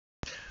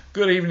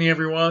Good evening,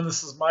 everyone.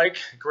 This is Mike,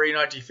 Gray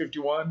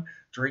 1951,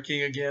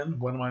 drinking again.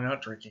 When am I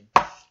not drinking?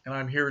 And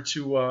I'm here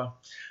to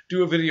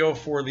do a video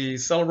for the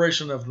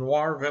celebration of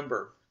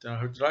Noirvember.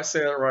 Did I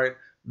say that right?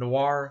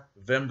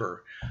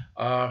 Noirvember.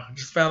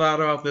 Just found out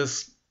about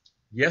this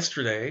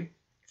yesterday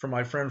from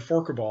my friend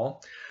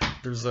Forkerball.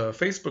 There's a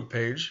Facebook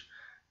page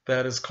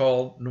that is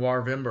called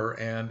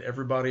Noirvember, and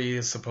everybody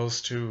is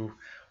supposed to,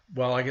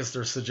 well, I guess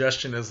their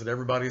suggestion is that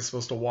everybody is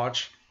supposed to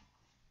watch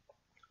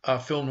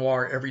Film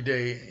Noir every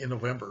day in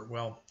November.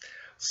 Well,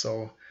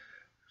 so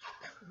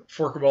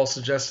Forkerball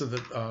suggested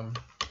that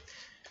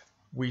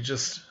we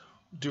just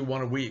do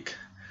one a week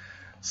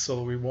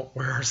so we won't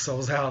wear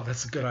ourselves out.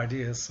 That's a good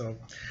idea. So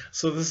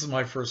this is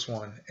my first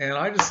one, and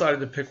I decided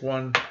to pick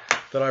one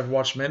that I've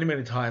watched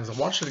many times. I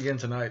watched it again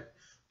tonight,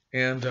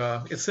 and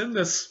it's in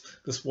this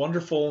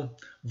wonderful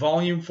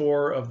Volume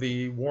 4 of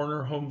the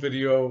Warner Home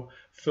Video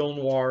Film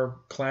Noir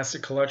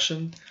Classic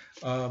Collection.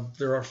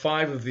 There are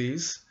 5 of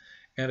these.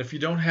 And if you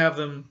don't have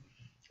them,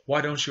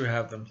 why don't you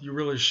have them? You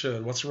really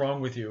should. What's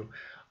wrong with you?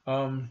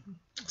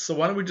 So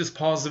why don't we just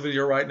pause the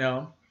video right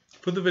now,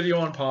 put the video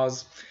on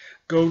pause,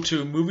 go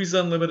to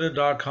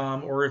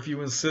moviesunlimited.com, or if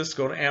you insist,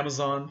 go to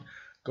Amazon,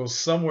 go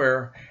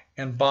somewhere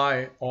and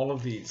buy all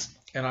of these.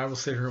 And I will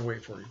sit here and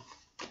wait for you.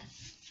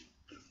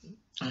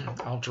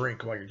 I'll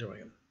drink while you're doing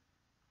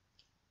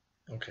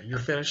it. Okay, you're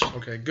finished?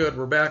 Okay, good.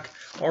 We're back.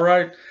 All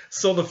right.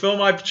 So the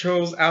film I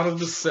chose out of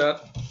the set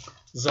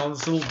is on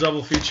this little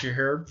double feature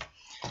here.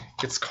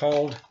 It's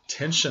called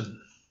Tension.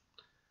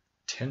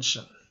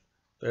 Tension.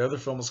 The other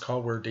film is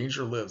called Where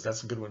Danger Lives.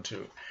 That's a good one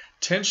too.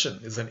 Tension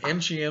is an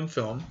MGM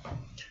film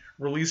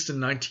released in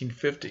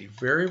 1950.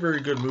 Very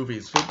good movie.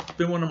 It's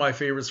been one of my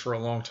favorites for a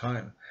long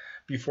time,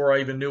 before I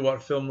even knew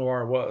what film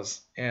noir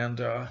was.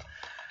 And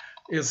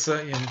it's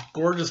in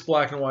gorgeous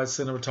black and white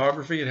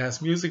cinematography. It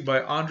has music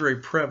by Audrey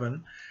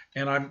Totter,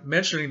 and I'm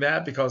mentioning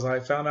that because I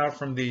found out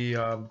from the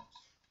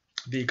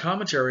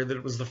commentary that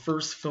it was the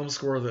first film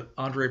score that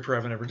Audrey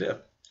Totter ever did.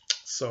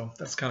 So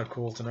that's kind of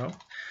cool to know.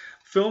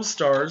 Film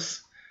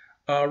stars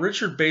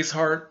Richard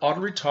Basehart,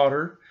 Audrey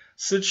Totter,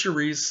 Cyd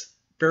Charisse,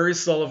 Barry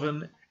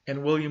Sullivan,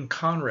 and William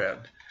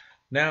Conrad.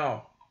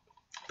 Now,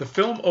 the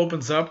film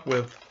opens up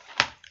with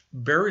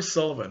Barry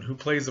Sullivan, who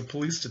plays a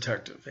police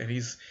detective, and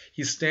he's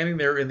standing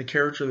there in the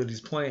character that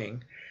he's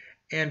playing,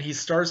 and he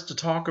starts to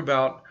talk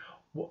about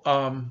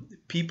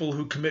people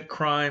who commit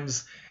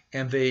crimes,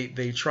 and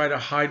they try to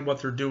hide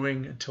what they're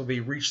doing until they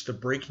reach the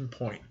breaking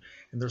point,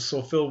 and they're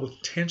so filled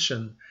with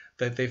tension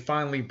that they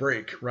finally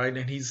break, right?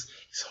 And he's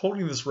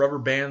holding this rubber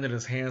band in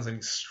his hands, and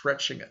he's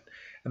stretching it,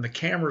 and the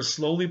camera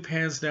slowly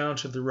pans down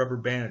to the rubber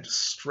band,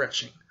 just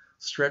stretching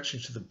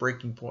to the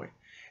breaking point,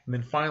 and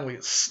then finally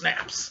it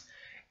snaps,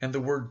 and the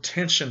word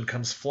tension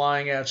comes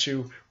flying at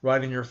you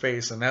right in your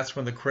face, and that's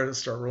when the credits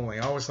start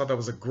rolling. I always thought that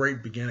was a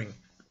great beginning.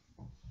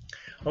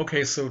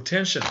 Okay, so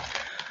tension.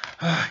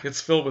 It's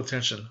filled with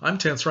tension. I'm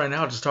tense right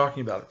now just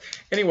talking about it.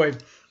 Anyway,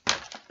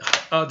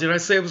 did I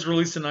say it was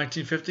released in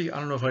 1950? I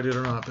don't know if I did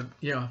or not, but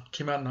yeah, it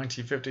came out in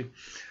 1950.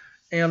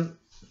 And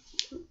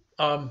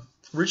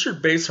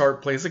Richard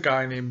Basehart plays a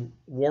guy named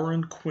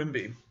Warren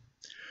Quimby,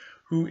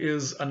 who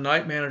is a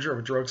night manager of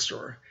a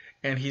drugstore.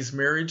 And he's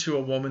married to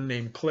a woman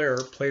named Claire,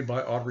 played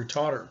by Audrey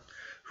Totter,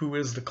 who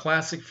is the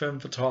classic femme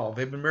fatale.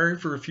 They've been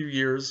married for a few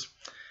years,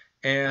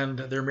 and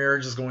their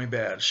marriage is going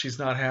bad. She's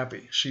not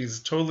happy.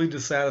 She's totally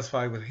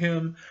dissatisfied with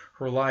him,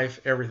 her life,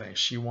 everything.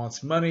 She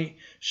wants money.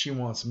 She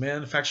wants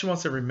men. In fact, she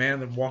wants every man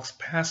that walks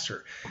past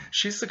her.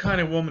 She's the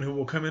kind of woman who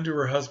will come into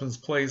her husband's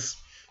place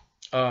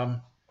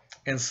and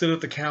sit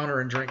at the counter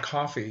and drink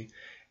coffee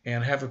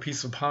and have a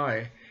piece of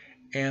pie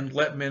and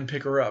let men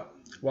pick her up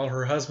while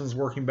her husband's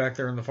working back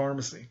there in the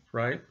pharmacy,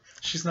 right?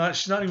 She's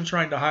not even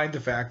trying to hide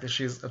the fact that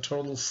she's a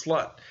total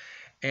slut.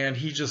 And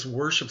he just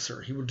worships her.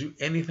 He would do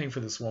anything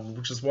for this woman,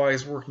 which is why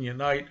he's working at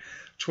night,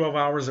 12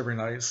 hours every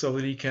night, so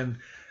that he can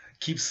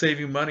keep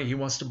saving money. He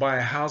wants to buy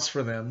a house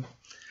for them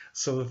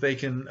so that they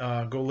can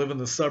go live in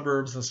the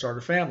suburbs and start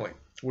a family,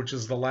 which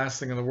is the last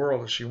thing in the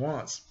world that she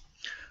wants.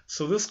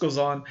 So this goes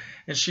on,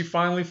 and she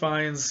finally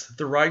finds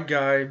the right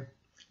guy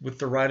with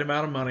the right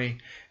amount of money,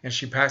 and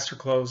she packs her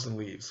clothes and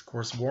leaves. Of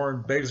course,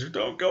 Warren begs her,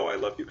 "Don't go, I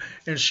love you."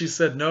 And she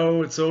said,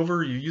 "No, it's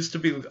over. You used to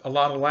be a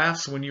lot of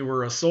laughs when you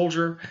were a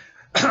soldier,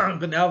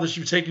 but now that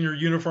you've taken your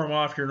uniform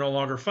off, you're no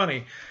longer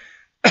funny."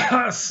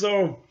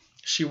 So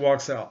she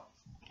walks out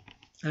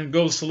and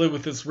goes to live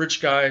with this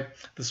rich guy,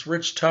 this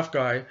rich, tough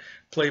guy,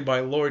 played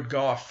by Loyd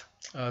Gough.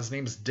 His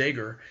name is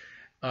Dager,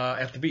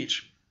 at the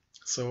beach.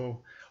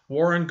 So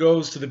Warren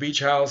goes to the beach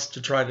house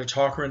to try to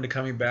talk her into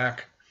coming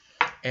back.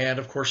 And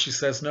of course she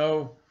says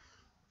no.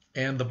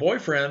 And the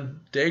boyfriend,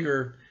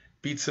 Dager,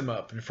 beats him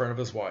up in front of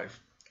his wife.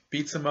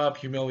 Beats him up,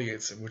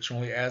 humiliates him, which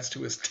only adds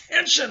to his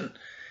tension.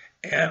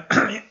 And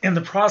in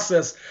the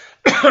process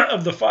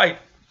of the fight,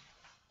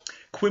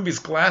 Quimby's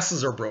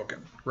glasses are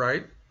broken,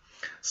 right?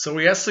 So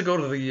he has to go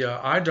to the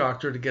eye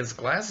doctor to get his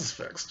glasses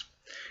fixed.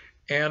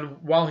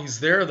 And while he's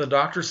there, the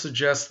doctor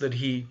suggests that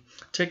he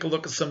take a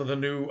look at some of the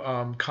new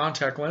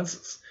contact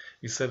lenses.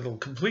 He said it'll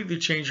completely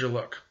change your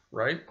look,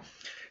 right?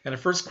 And at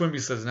first Quimby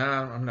says,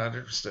 "Nah, I'm not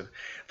interested."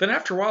 Then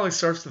after a while, he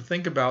starts to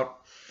think about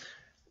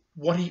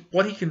what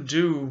he can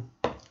do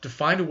to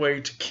find a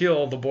way to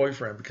kill the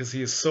boyfriend, because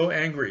he is so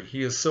angry.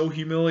 He is so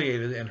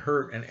humiliated and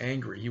hurt and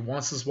angry. He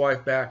wants his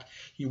wife back.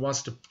 He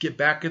wants to get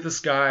back at this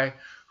guy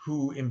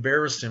who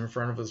embarrassed him in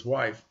front of his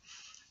wife.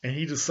 And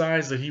he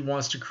decides that he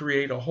wants to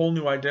create a whole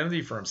new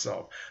identity for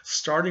himself,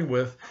 starting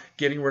with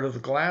getting rid of the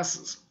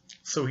glasses.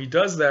 So he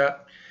does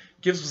that,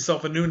 gives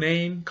himself a new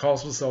name,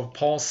 calls himself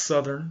Paul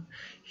Southern.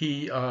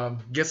 He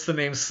gets the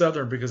name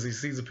Southern because he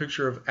sees a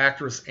picture of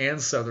actress Ann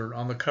Southern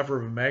on the cover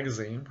of a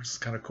magazine, which is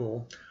kind of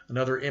cool.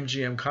 Another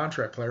MGM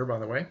contract player, by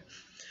the way.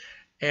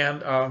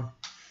 And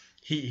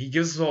he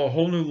gives it a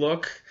whole new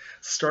look.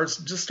 Starts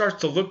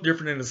to look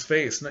different in his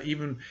face.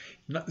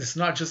 It's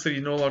not just that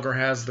he no longer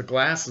has the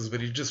glasses,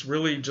 but he just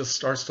really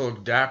starts to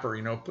look dapper.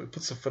 You know,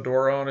 puts a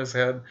fedora on his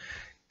head,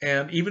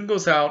 and even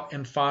goes out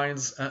and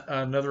finds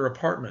another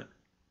apartment.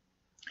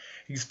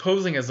 He's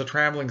posing as a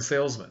traveling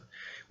salesman.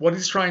 What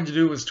he's trying to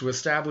do is to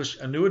establish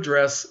a new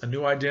address, a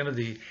new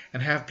identity,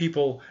 and have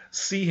people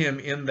see him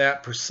in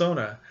that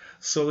persona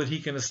so that he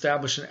can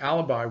establish an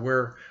alibi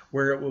where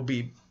it will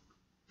be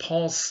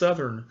Paul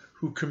Southern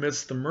who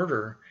commits the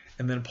murder,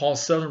 and then Paul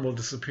Southern will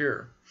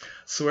disappear.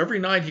 So every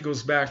night he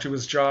goes back to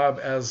his job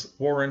as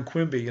Warren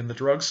Quimby in the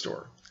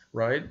drugstore,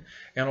 right?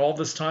 And all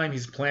this time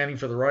he's planning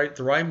for the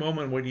right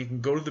moment when he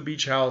can go to the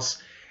beach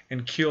house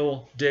and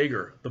kill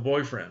Dager, the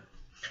boyfriend.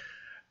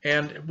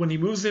 And when he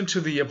moves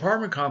into the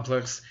apartment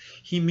complex,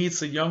 he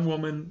meets a young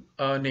woman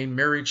named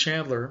Mary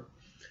Chandler,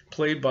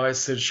 played by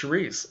Cyd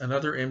Charisse,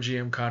 another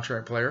MGM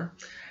contract player.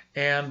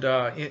 And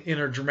in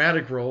her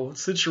dramatic role,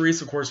 Cyd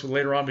Charisse, of course, would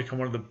later on become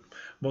one of the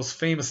most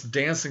famous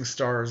dancing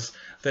stars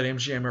that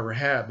MGM ever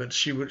had. But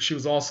she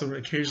was also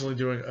occasionally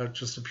doing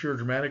just a pure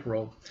dramatic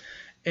role.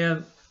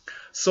 And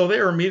so they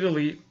are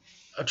immediately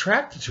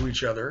attracted to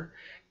each other,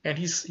 and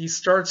he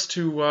starts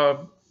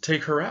to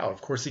take her out. Of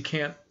course, he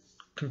can't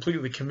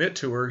completely commit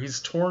to her. He's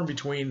torn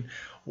between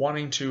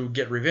wanting to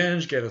get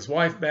revenge, get his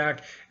wife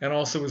back, and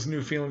also his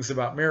new feelings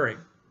about Mary.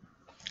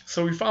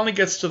 So he finally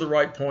gets to the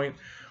right point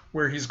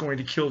where he's going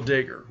to kill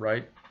Dager,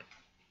 right?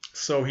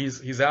 So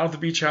he's out of the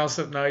beach house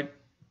at night.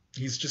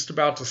 He's just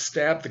about to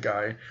stab the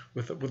guy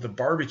with a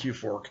barbecue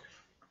fork,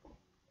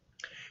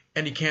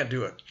 and he can't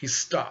do it. He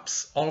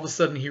stops. All of a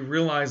sudden, he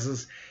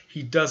realizes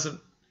he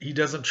doesn't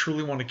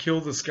truly want to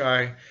kill this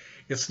guy.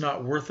 It's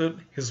not worth it.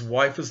 His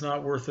wife is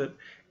not worth it,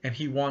 and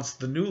he wants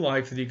the new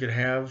life that he could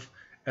have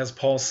as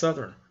Paul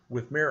Southern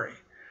with Mary.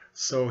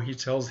 So he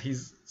tells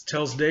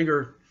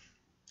Dager,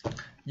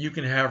 "You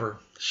can have her.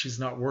 She's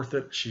not worth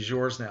it. She's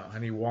yours now."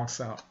 And he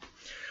walks out.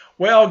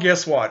 Well,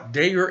 guess what?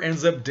 Dager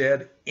ends up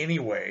dead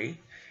anyway,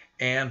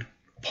 and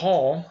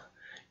Paul,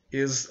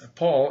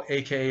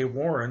 aka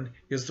Warren,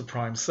 is the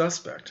prime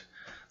suspect.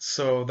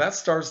 So that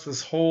starts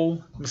this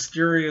whole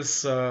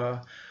mysterious,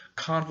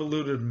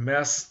 convoluted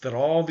mess that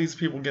all these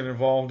people get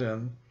involved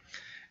in.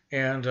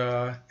 And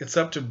it's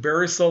up to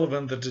Barry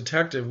Sullivan, the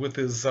detective, with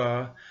his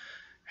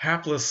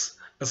hapless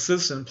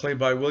assistant, played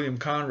by William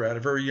Conrad,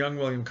 a very young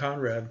William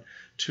Conrad,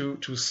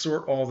 to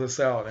sort all this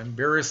out. And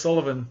Barry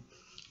Sullivan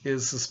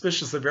is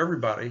suspicious of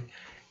everybody,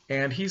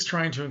 and he's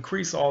trying to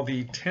increase all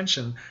the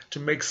tension to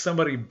make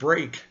somebody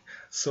break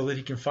so that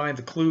he can find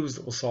the clues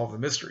that will solve the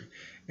mystery.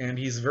 And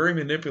he's very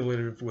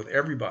manipulative with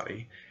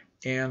everybody,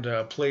 and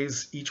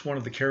plays each one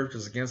of the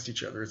characters against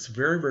each other. It's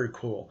very, very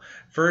cool.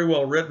 Very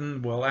well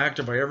written, well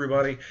acted by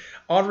everybody.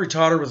 Audrey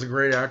Totter was a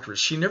great actress.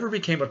 She never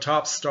became a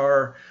top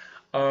star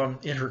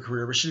in her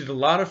career, but she did a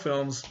lot of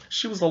films.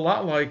 She was a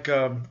lot like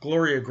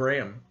Gloria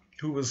Graham,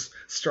 who was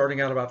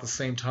starting out about the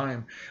same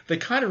time. They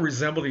kind of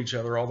resembled each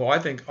other, although I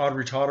think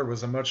Audrey Totter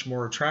was a much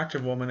more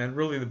attractive woman and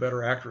really the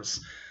better actress.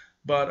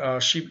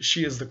 But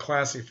she is the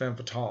classic femme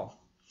fatale.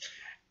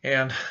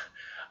 And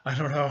I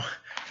don't know.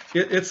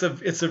 It's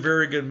a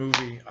very good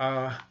movie.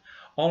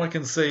 All I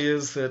can say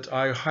is that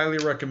I highly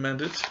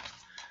recommend it.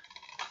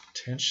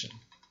 Tension.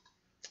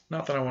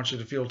 Not that I want you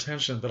to feel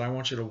tension, but I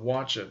want you to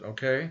watch it,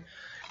 okay?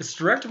 It's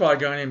directed by a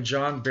guy named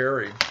John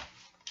Barry,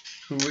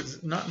 who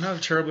is not a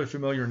terribly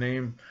familiar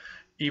name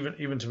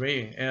even to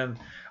me, and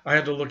I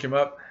had to look him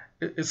up.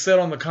 It said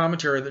on the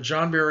commentary that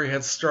John Barry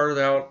had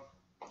started out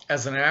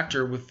as an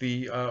actor with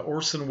the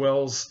Orson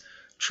Welles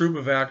troupe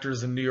of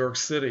actors in New York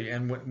City,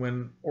 and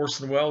when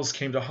Orson Welles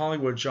came to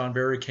Hollywood, John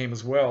Barry came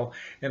as well,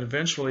 and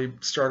eventually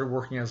started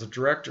working as a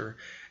director.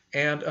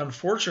 And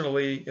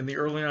unfortunately, in the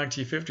early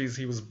 1950s,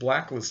 he was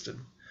blacklisted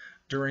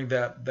during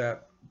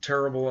that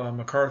terrible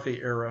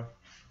McCarthy era.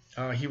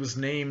 He was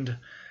named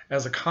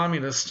as a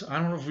communist. I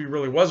don't know if he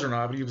really was or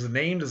not, but he was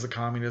named as a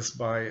communist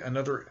by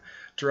another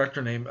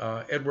director named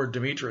Edward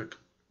Dmytryk.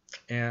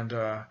 And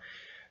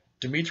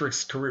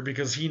Dmytryk's career,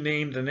 because he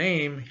named a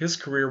name, his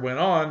career went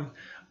on.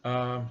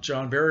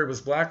 John Barry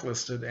was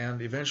blacklisted,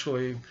 and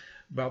eventually,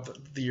 about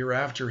the year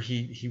after,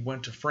 he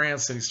went to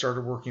France and he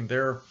started working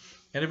there,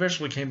 and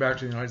eventually came back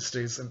to the United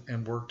States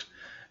and worked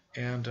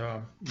and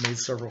made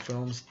several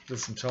films, did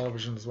some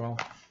television as well.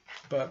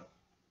 But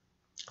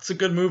It's a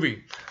good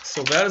movie.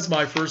 So that is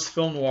my first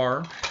film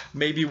noir,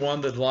 maybe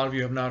one that a lot of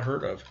you have not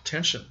heard of.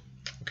 Tension.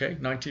 Okay,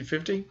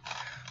 1950.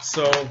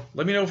 So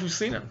let me know if you've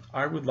seen it.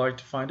 I would like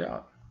to find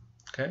out.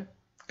 Okay,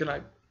 good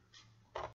night.